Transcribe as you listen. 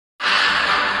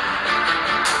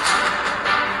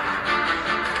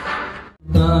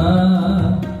पूता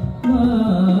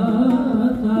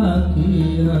माता की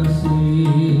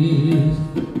आशीष।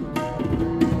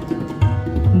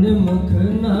 निमुख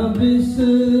न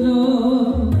बिसरो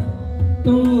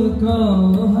तुमको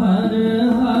हर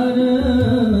हर,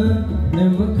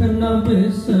 निमुख न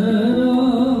बिसरो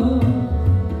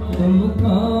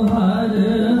तुमको हर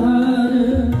हर,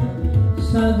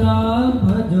 सदा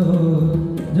भजो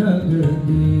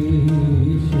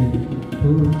जगदीश।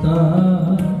 पूता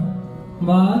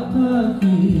माता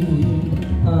की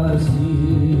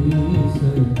आशीष,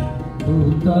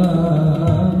 पूता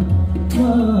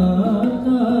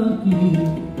माता की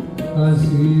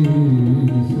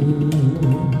आशीष।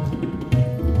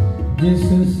 जिस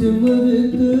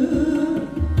सिमरत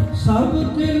सब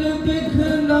किल बिख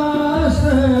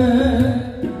नासै,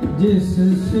 जिस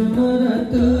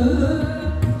सिमरत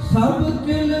सब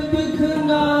किल बिख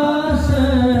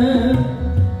नासै,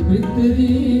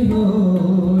 पितरी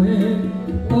होए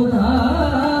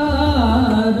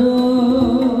उधारो,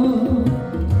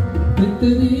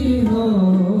 पितरी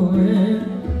होए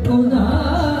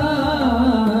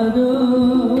उधारो।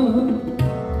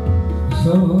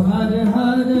 सो हर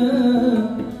हर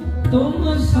तुम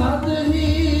सद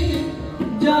ही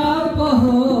जापो,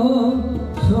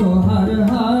 सो हर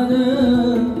हर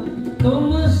तुम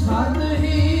सद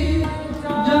ही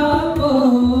जापो,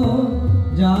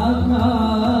 जाका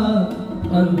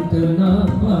अंत न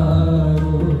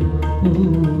पाओ।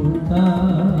 पूता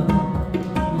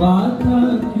माता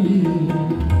की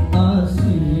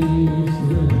आशीष,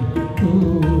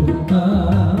 पूता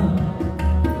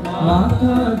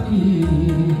माता की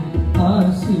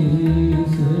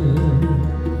आशीष।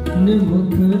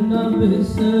 निमुख न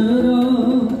बिसरो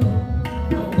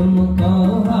तुमको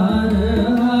हर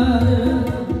हर,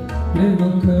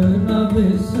 निमुख न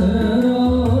बिसरो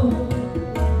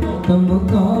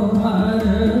तुमको हर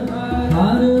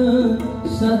हर,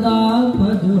 सदा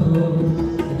भजो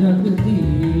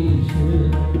जगदीश।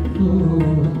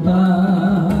 पूता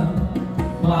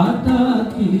माता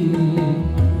की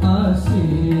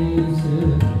आशीष,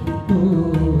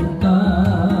 पूता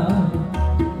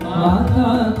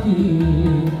माता की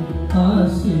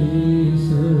आशीष।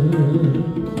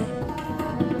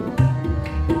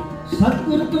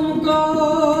 सतगुरु तुमको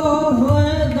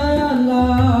होए दयाला,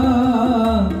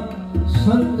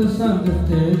 संत संग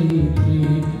तेरी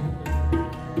प्रीत।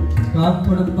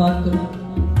 कापड़ पात्र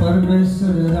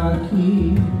परमेश्वर राखी,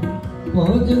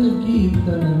 भोजन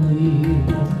कीर्तन मीत।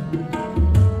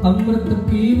 अमृत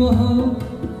पीवहो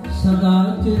सदा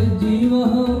चिर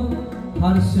जीवहो,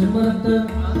 हर सिमरत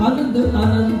अनंद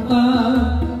अनंता।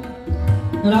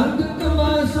 रंग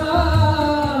तमाशा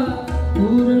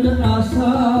पूर्ण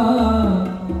आशा,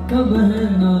 कबह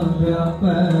न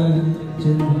व्यापै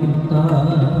चिंता।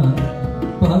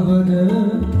 पवन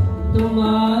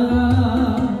तुम्हारा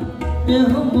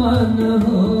यह मन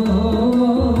हो,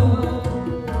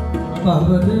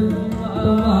 पवन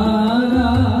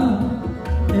तुम्हारा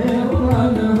यह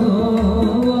मन हो।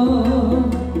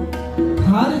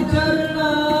 हर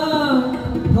चरना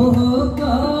हो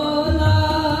कौला,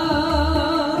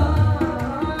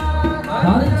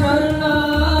 हर चरना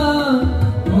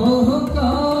हो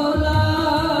कौला।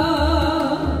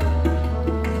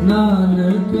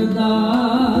 नानक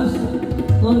दास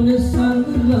उन संग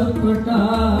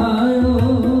लपटायो,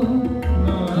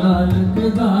 नानक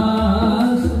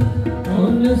दास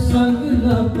उन संग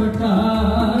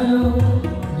लपटायो।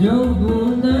 जो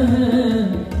बूंद है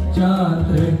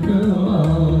चातक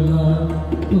वाला,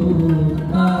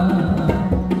 पूता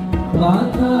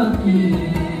माता की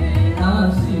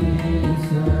आशीष।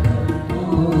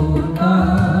 पूता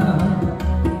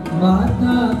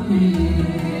माता की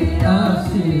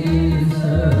आशीष,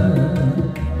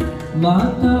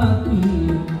 माता की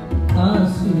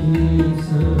आशीष,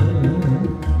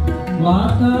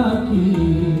 माता की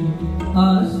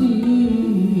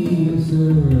आशीष।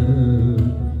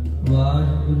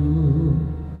 Waheguru.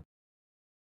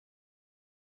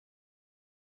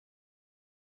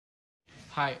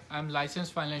 Hi, I'm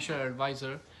licensed financial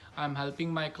advisor. I'm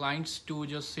helping my clients to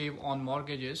just save on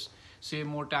mortgages, save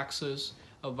more taxes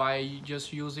by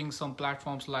just using some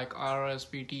platforms like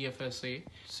RRSP, TFSA,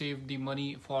 save the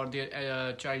money for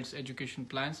their child's education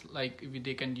plans, like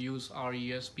they can use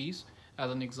RESPs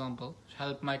as an example.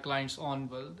 Help my clients on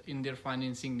in their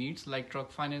financing needs like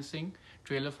truck financing,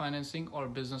 trailer financing or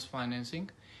business financing.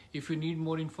 If you need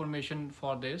more information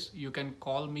for this, you can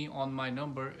call me on my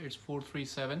number. It's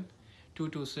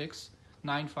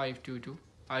 437-226-9522.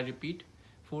 I repeat,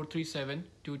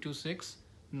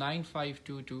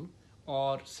 437-226-9522,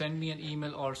 or send me an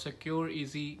email or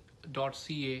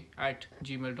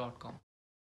secureeasy.ca@gmail.com.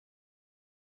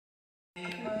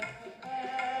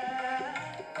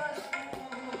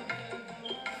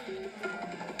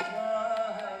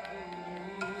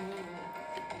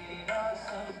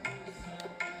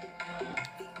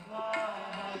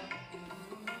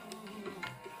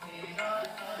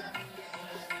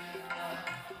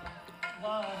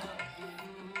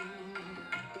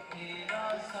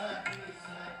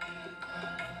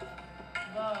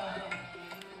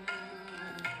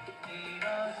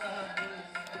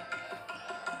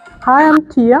 Hi, I'm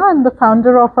Tia. I'm the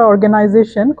founder of an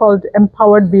organization called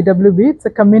Empowered BWB. It's a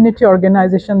community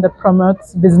organization that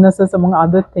promotes businesses, among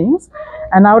other things.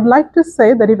 And I would like to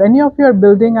say that if any of you are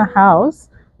building a house,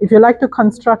 if you like to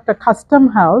construct a custom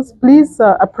house, please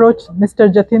approach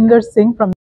Mr. Jatinder Singh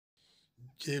from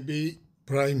JB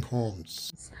Prime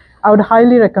Homes. I would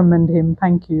highly recommend him.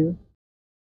 Thank you.